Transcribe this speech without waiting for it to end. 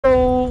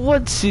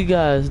what you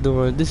guys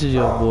doing? This is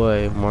your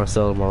boy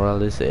Marcelo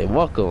Morales, and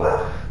welcome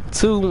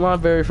to my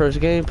very first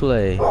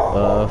gameplay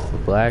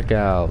of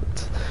Blackout.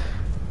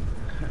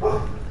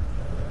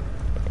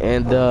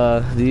 And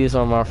these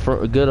are my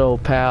good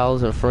old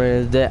pals and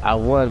friends that I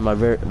won my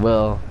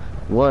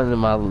one of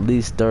my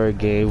least third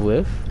game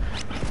with,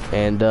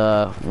 and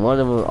one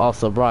of them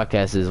also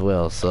broadcasts as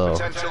well. So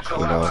you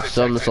know,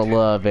 show them some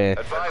love and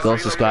go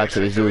subscribe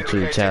to his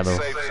YouTube channel.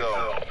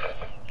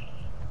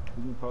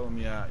 You can follow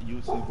me at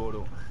UC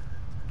Bodo.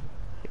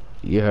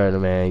 You heard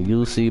him, man.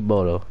 UC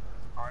Bodo.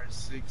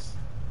 R6,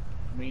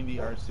 mainly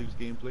R6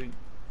 gameplay.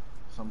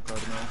 Some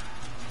cardinal.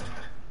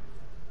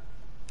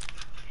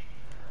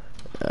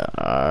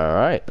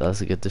 Alright,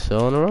 let's get the show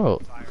on the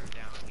road.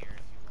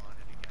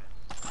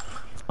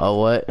 Oh,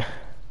 what?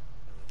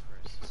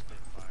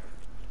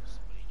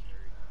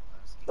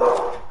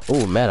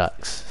 Oh,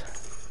 Maddox.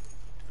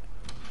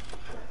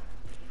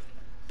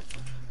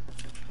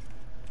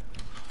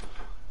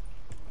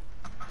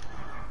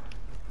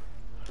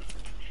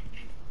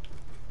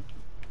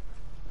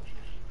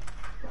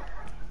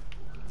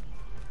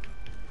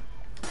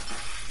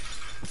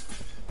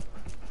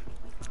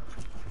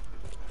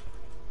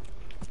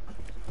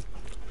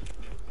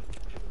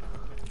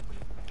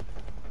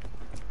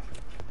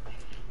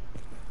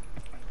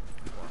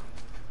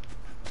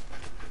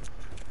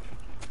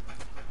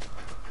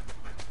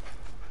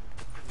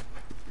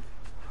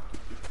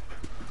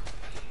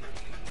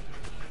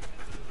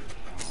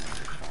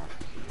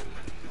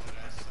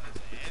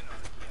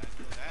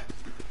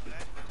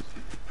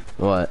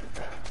 What?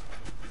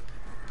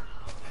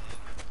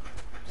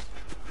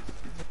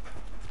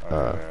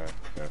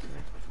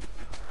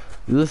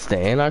 You listen to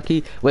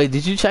Anarchy? Wait,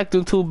 did you check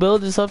them two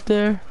buildings up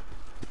there?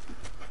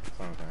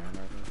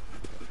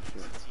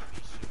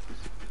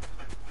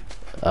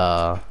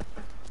 I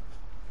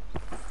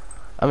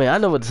mean, I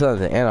know what the Sons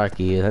of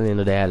Anarchy is. I didn't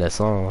know they had that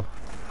song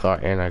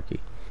called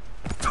Anarchy.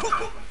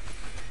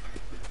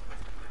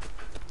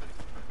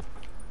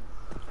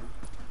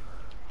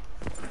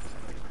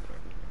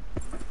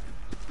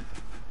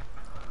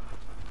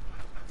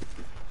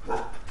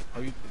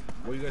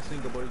 What do you guys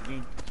think about the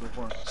game so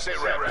far?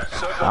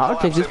 I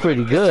think it's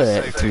pretty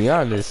good, to be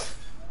honest.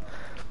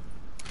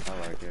 I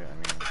like it. I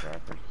mean,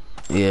 graphics.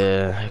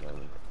 Yeah.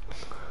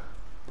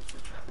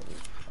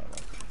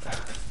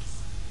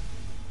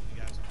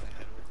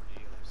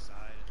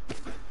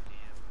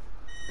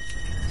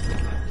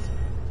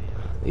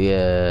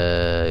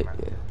 Yeah.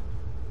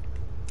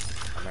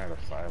 I'm at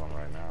Asylum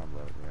right now,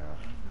 but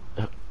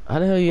yeah. How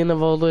the hell you end up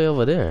all the way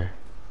over there?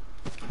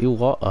 You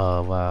walk.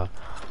 Oh wow.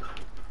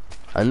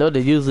 I know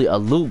there's usually a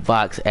loot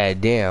box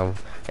at Dam,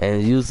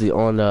 and usually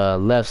on the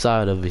left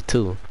side of it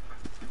too.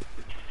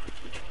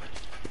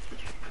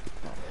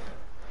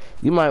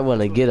 You might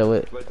want to get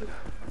away.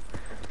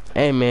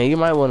 Hey man, you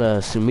might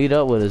want to meet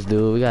up with us,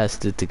 dude. We gotta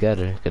stick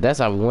together, cause that's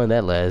how we won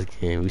that last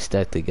game. We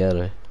stuck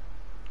together.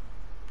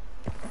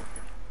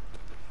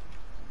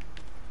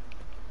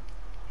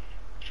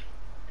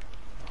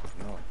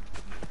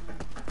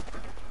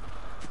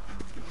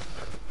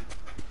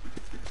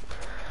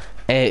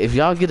 Hey, if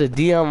y'all get a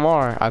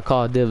DMR, I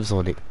call dibs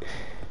on it.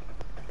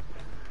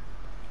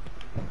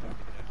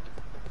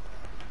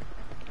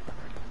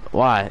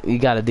 Why? You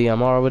got a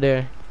DMR over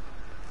there?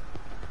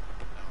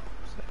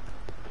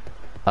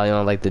 Oh, you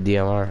don't like the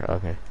DMR?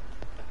 Okay.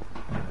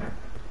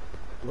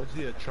 What's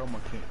the trauma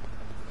kit?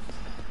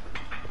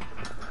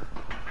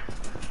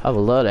 I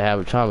would love to have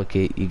a trauma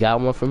kit. You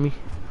got one for me?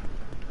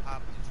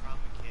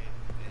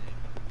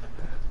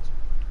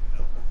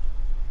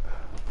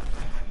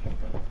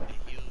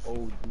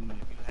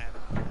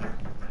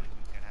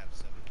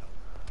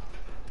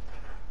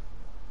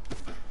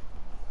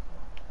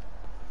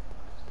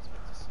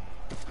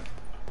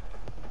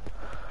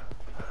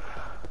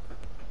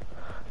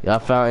 Y'all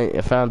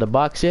found the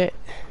box yet?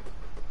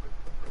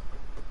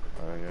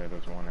 Yeah,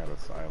 there's one at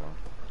Asylum.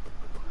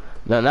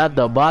 No, not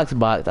the box. I'm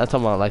talking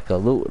about like a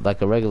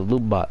regular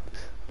loot box.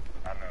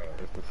 I know,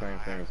 it's the same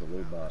thing as a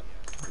loot box.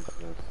 It's just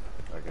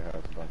like it has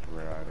a bunch of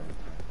rare items.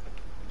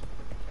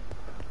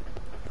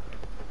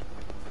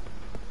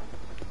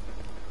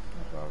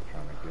 That's what I was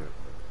trying to get,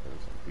 but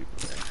there's some people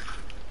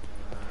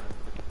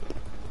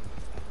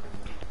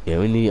there. Yeah,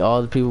 we need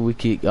all the people we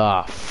keep.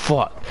 Ah,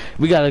 fuck.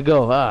 We gotta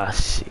go. Ah,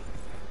 shit.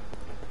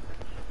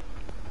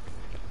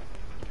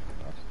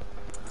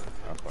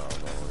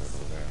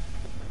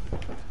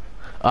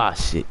 Ah,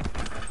 shit. There's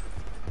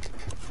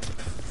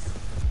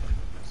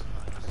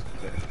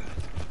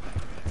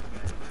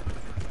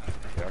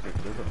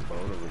a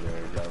boat over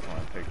there. You guys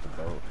want to take the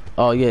boat?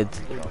 Oh, yeah.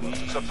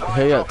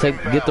 Hurry up.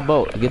 Get the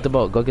boat. Get the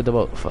boat. Go get the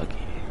boat. Fuck it.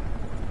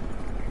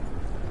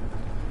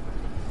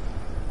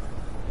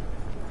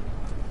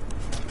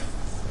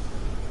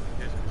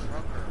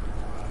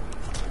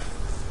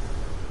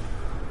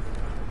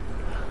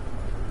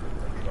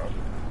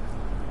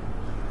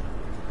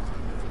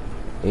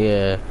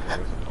 Yeah.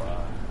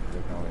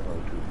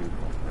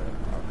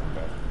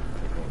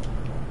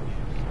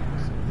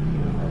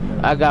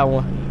 I got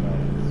one.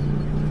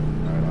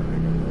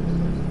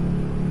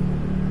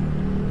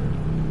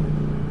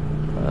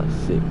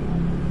 Sick.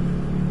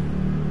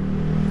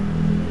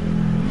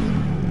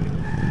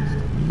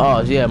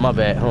 Oh yeah, my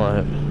bad. Hold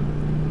on.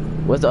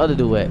 What's the other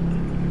dude at?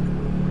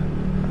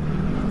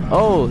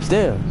 Oh,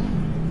 still.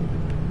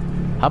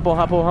 Hop on,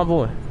 hop on, hop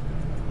on.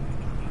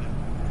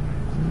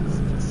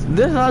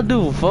 This I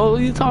do, folks.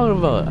 What you talking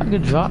about? I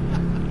can drop.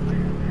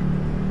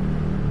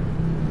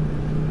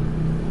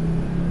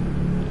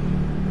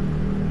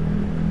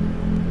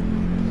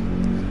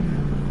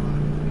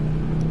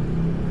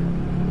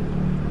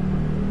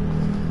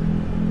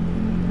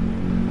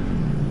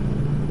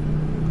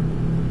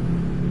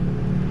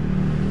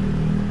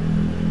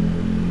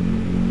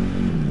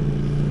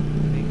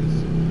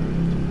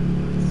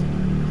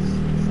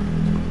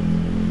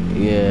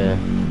 Yeah.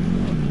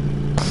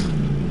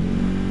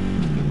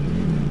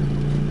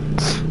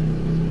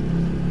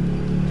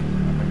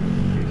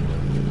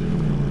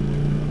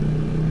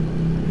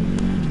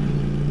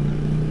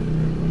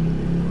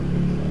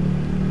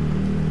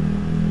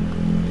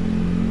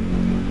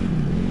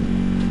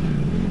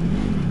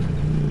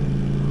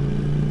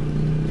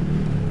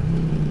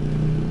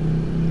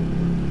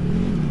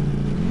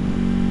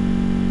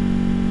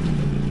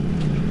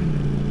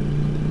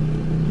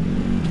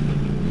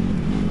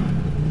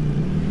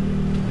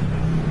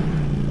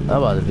 I'm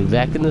about to be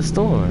back in the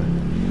storm.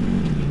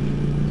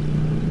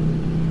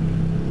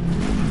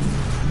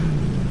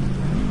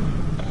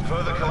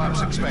 Further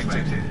collapse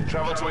expected.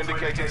 Travel to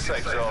indicated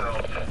safe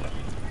zone.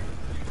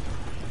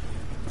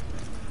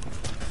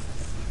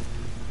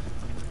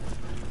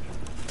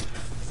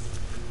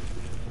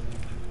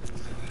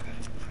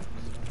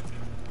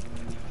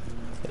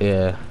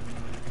 Yeah.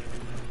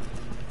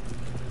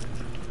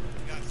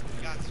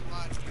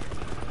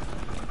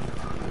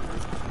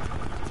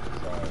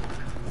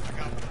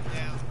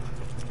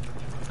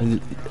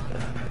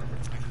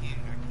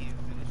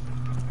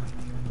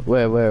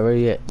 Where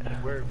you at?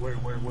 Where? Out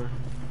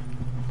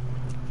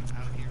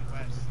here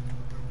west,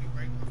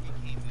 right where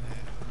we came in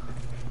at.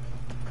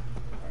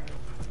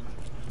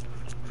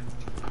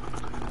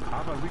 I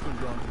have a recon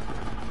drone.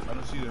 I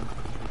don't see them.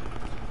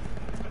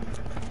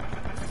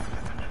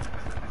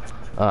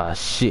 Ah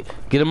shit.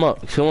 Get him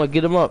up. Someone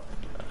get him up.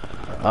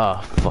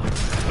 Ah fuck.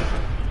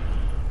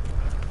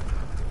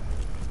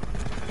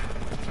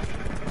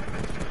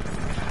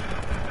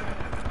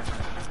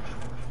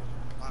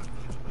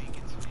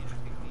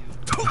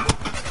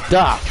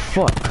 Ah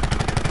fuck.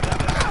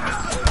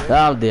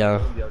 I'm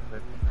down.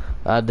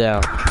 I'm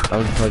down.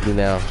 I'm fucking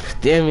down.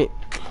 Damn it.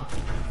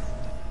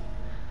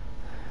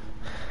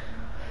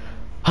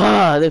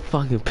 Ah, they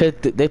fucking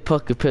picked it. They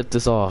fucking picked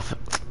us off.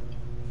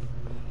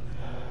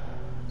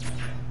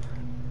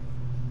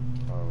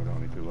 Oh, we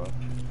don't need to left.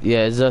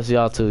 Yeah, it's just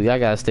y'all two. Y'all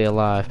gotta stay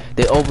alive.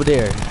 They over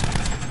there.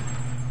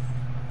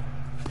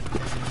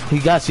 He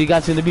got you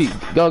in the beat.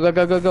 Go, go,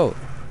 go, go, go.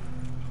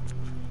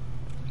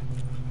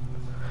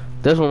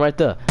 There's one right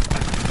there.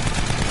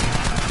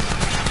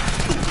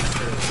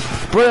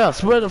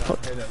 Spread the fuck.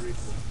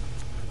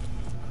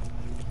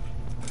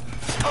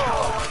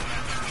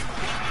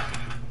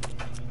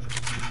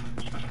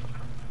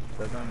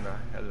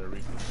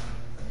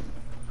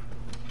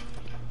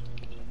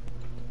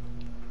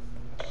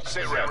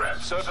 Sit rep.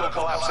 Circle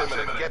collapse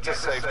imminent. Get to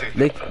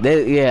safety.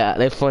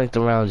 They flanked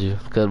around you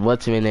because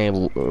what's your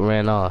name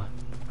ran off.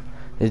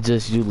 It's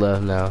just you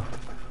left now.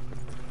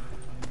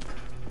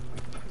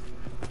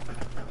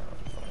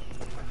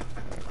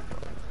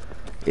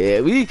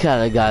 Yeah, we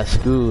kind of got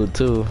screwed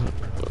too.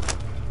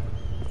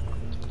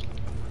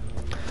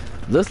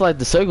 Looks like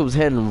the circle was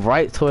heading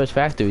right towards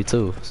factory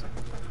too.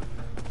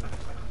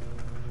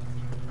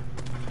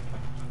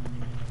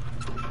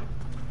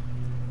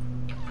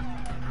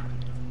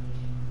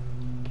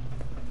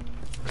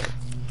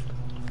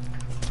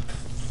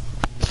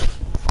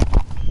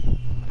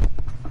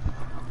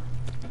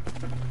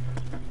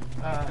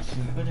 Ah, shit,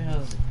 where the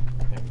hell is it?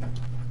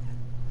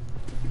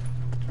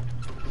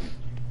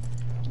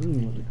 We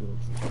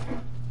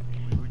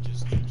were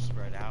just too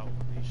spread out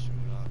when they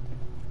showed up.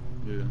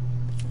 Yeah.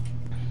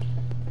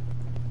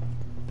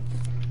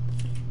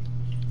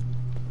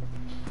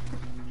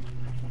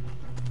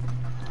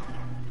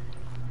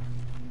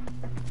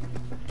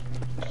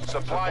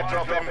 Supply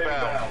drop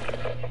inbound.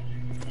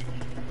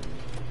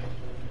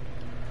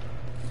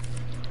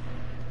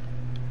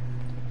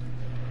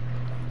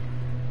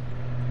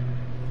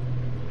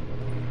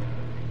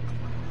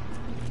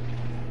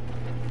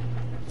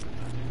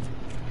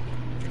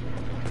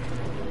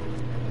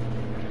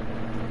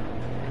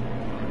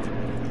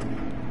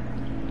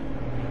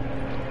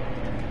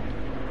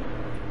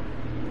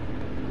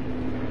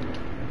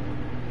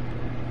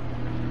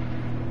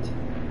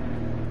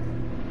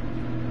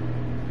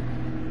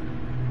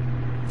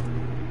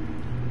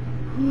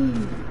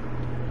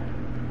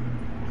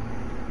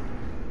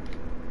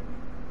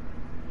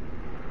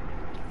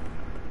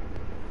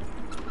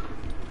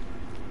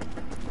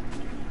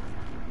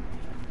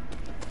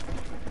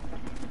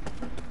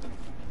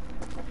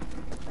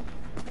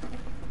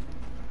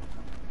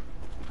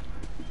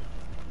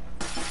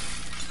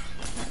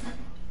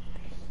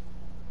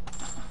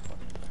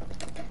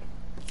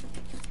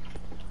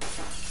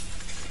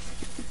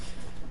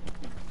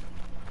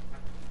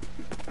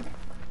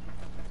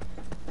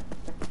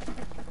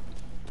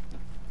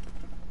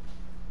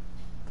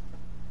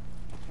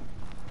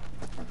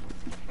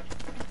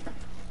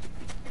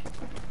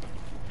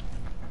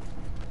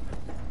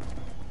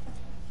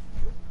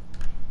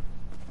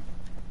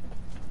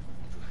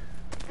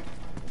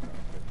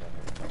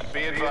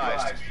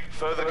 advised.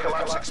 Further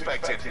collapse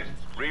expected.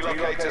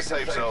 Relocate to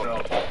safe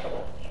zone.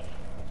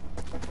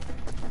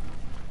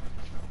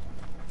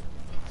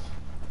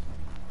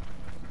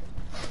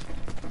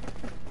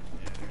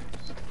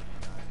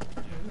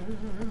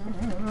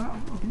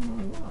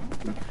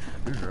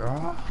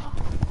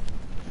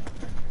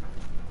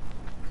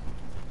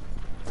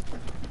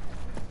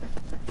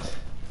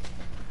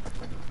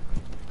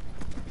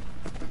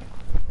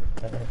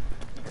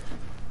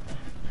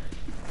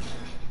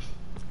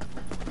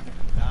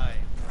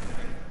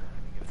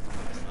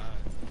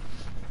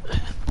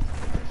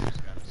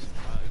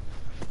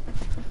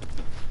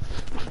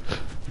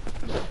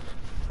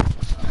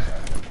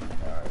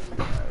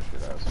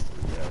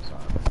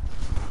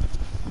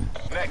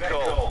 Net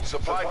call.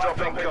 Supply drop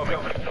incoming.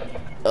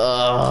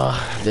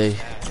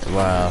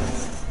 Wow.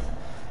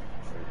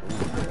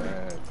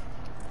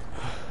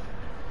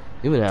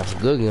 You been have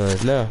some good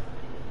guns now.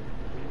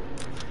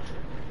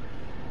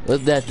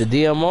 What's that, the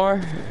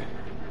DMR?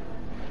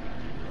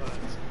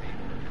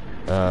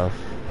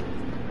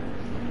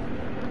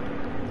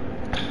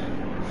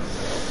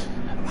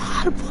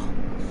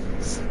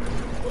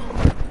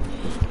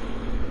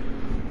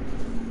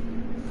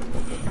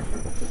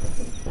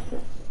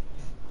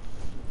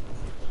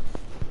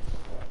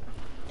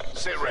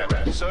 Sit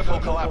rep. Circle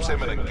collapse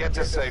imminent. Get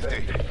to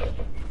safety.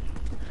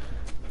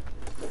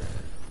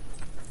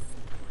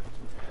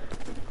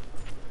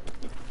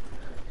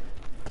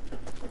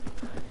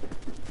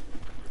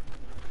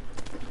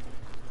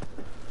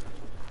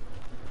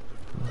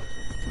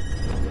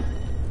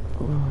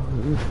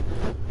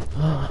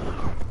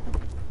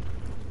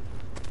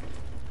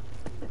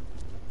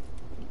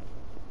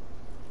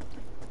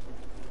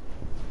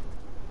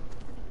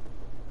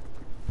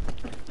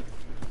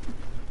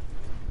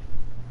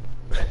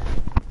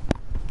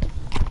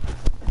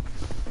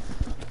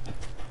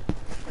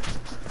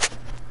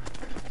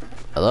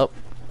 Hello?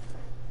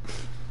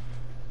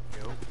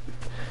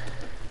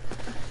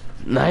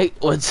 Knight,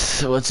 what's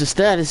the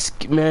status,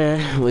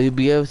 man? Will you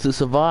be able to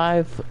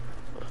survive?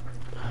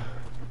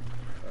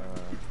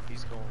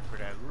 He's going for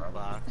that loot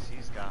box.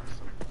 He's got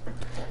some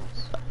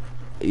balls.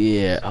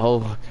 Yeah,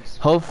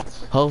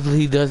 hopefully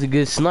he doesn't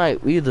get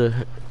sniped either.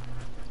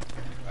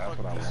 That's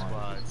what I want.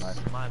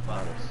 Squads. My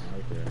box.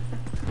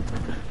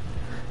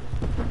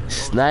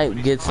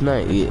 Snipe, get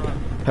sniped, yeah.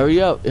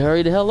 Hurry up,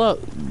 hurry the hell up.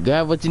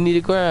 Grab what you need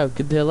to grab,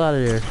 get the hell out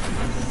of there.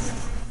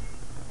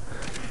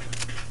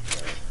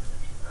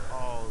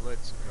 Oh,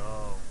 let's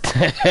go.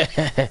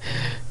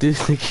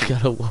 This nigga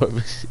got a war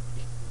machine.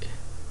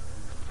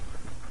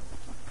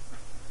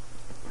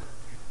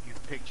 You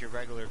picked your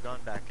regular gun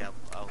back out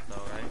though,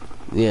 right?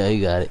 Yeah, he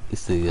got it. He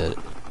still got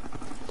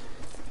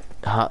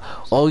it.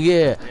 Oh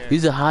yeah,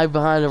 he's a hide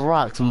behind the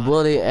rocks and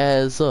blow their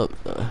ass up.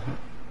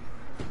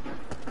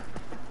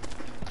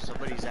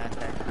 Somebody's at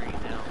that crate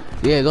now.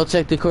 Yeah, go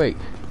check the crate.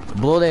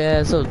 Blow their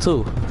ass up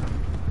too.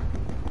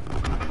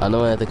 I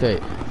know at the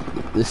crate.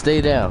 Just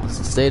stay down.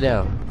 Stay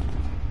down.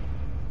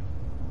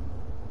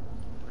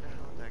 Where the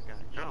hell did that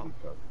guy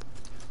go?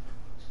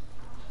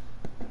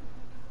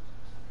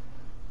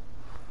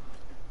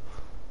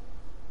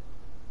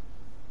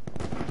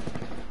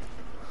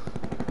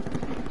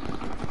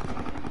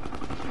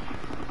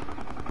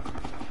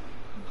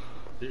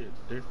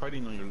 They're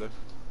fighting on your left.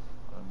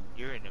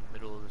 You're in the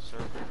middle of the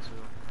circle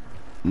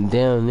too.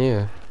 Down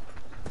there.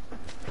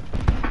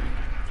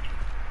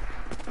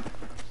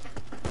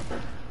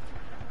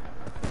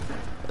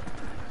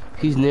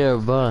 He's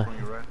nearby. On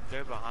your right.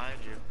 They're behind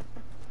you.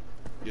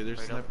 Yeah,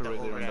 there's a sniper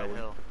right there on that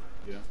one.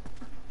 Yeah.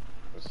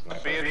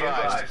 Be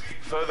advised.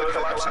 Further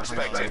collapse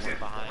expected.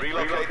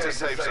 Relocate to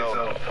safe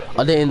zone.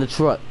 Oh, they're in the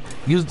truck.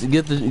 Get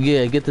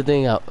the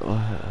thing out.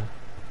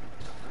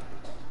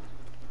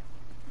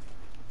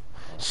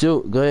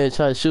 Shoot, go ahead and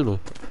try to shoot him.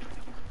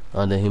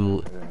 Oh, then he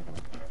moved.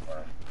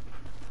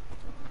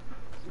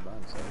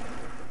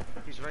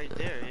 He's right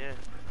there, yeah.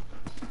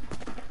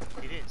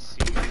 He didn't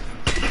see you.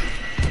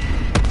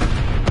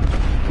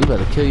 You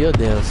better kill your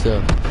damn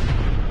self.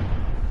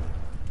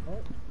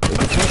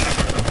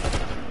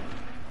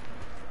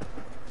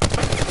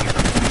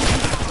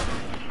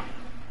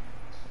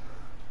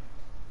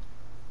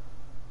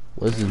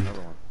 What's it?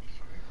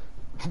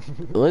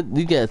 What?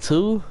 You got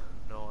two?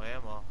 No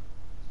ammo.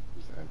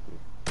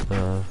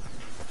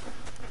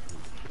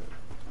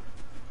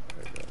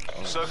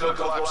 Circle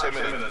collapse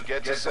imminent.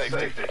 Get to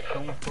safety.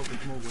 Don't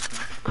focus more with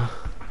them.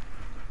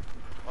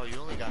 Oh, you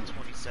only got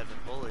 27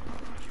 bullets.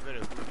 You better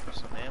look for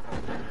some ammo,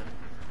 man.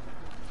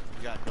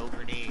 You got no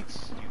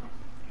grenades.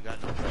 You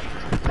got no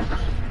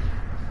grenades.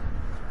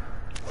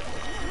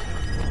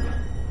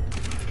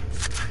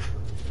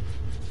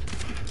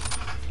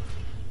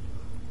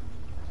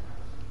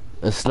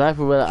 A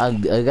sniper, but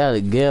I got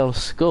a damn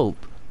scope.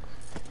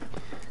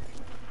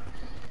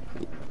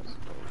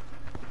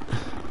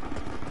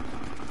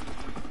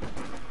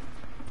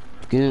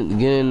 Get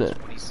in the...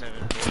 27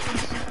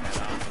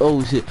 bullets.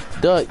 Oh shit.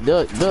 Duck.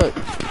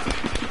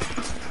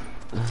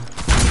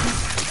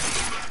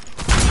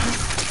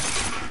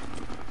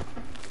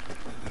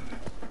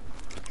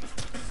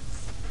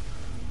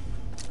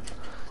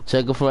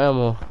 Check it for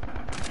ammo.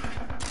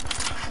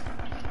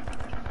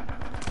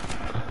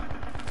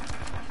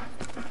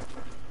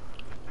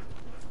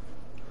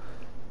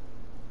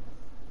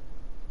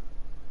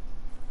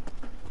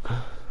 You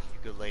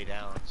could lay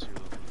down too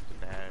with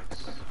the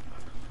bags.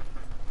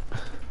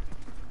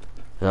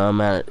 No,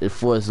 I'm at it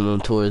forcing them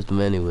towards them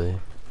anyway.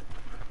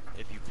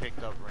 If you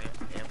picked up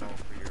ammo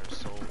for your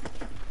assault,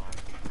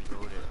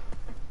 reload it.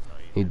 No,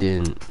 you He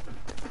didn't.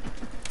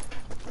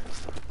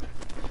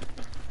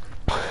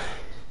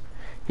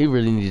 He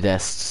really needed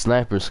that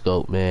sniper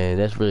scope, man.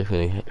 That's really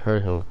gonna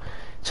hurt him.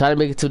 Try to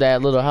make it to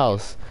that little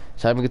house.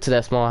 Try to make it to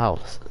that small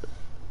house.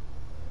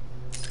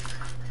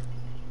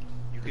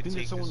 You I could think take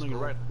there's someone the on your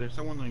scope. right. There's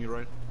someone on your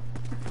right.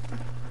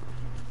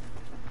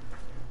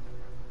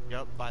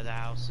 Yup, by the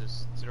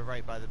houses. To the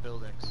right, by the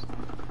buildings.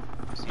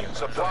 See him?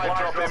 Supply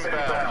drop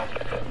inbound.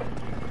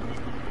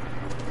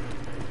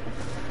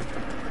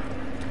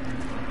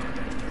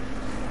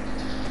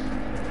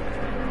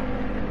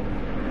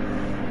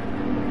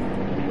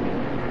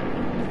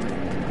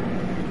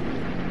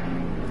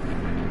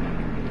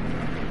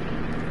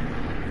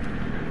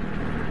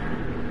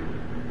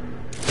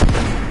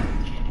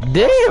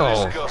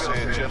 Damn! Discuss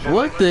here, gentlemen.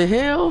 What the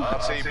hell?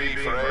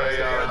 RTB for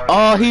AAR.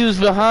 Oh, he was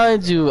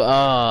behind you.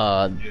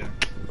 Yeah.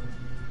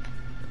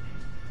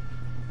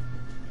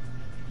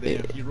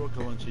 Damn, he rock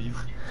launcher you.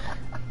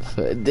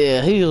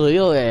 Damn, he was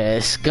your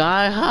ass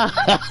sky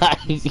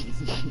high.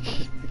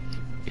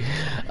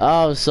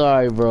 I'm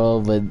sorry,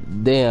 bro,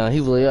 but damn, he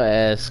blew your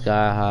ass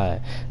sky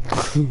high.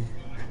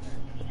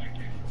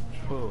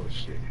 Oh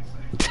shit.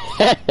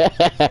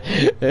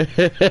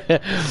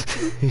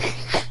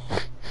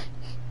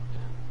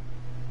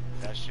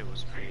 That shit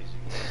was crazy.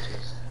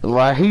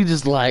 Like he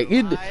just like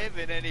it. Alive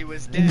and then he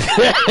was dead.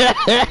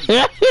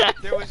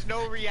 There was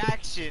no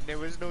reaction. There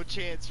was no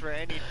chance for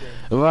anything.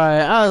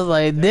 Right, I was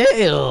like,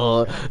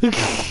 damn.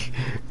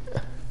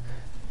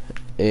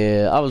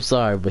 Yeah, I'm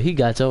sorry, but he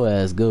got your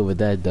ass good with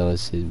that dumb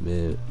shit,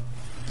 man.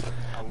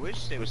 I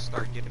wish they would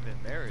start giving him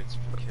merits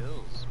for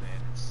kills,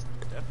 man. It's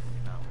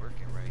definitely not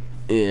working right.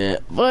 Yeah,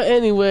 but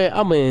anyway,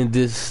 I'm gonna end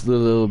this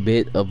little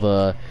bit of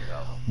a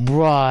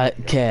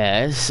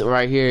broadcast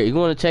right here. You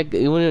want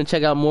to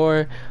check out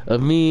more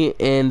of me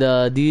and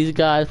these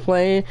guys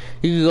playing?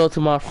 You can go to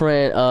my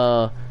friend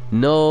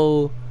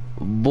No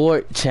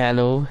Board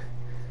channel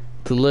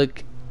to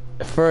look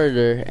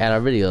further at our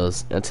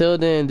videos. Until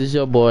then, this is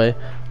your boy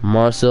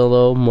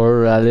Marcelo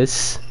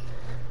Morales.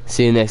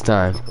 See you next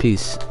time.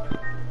 Peace.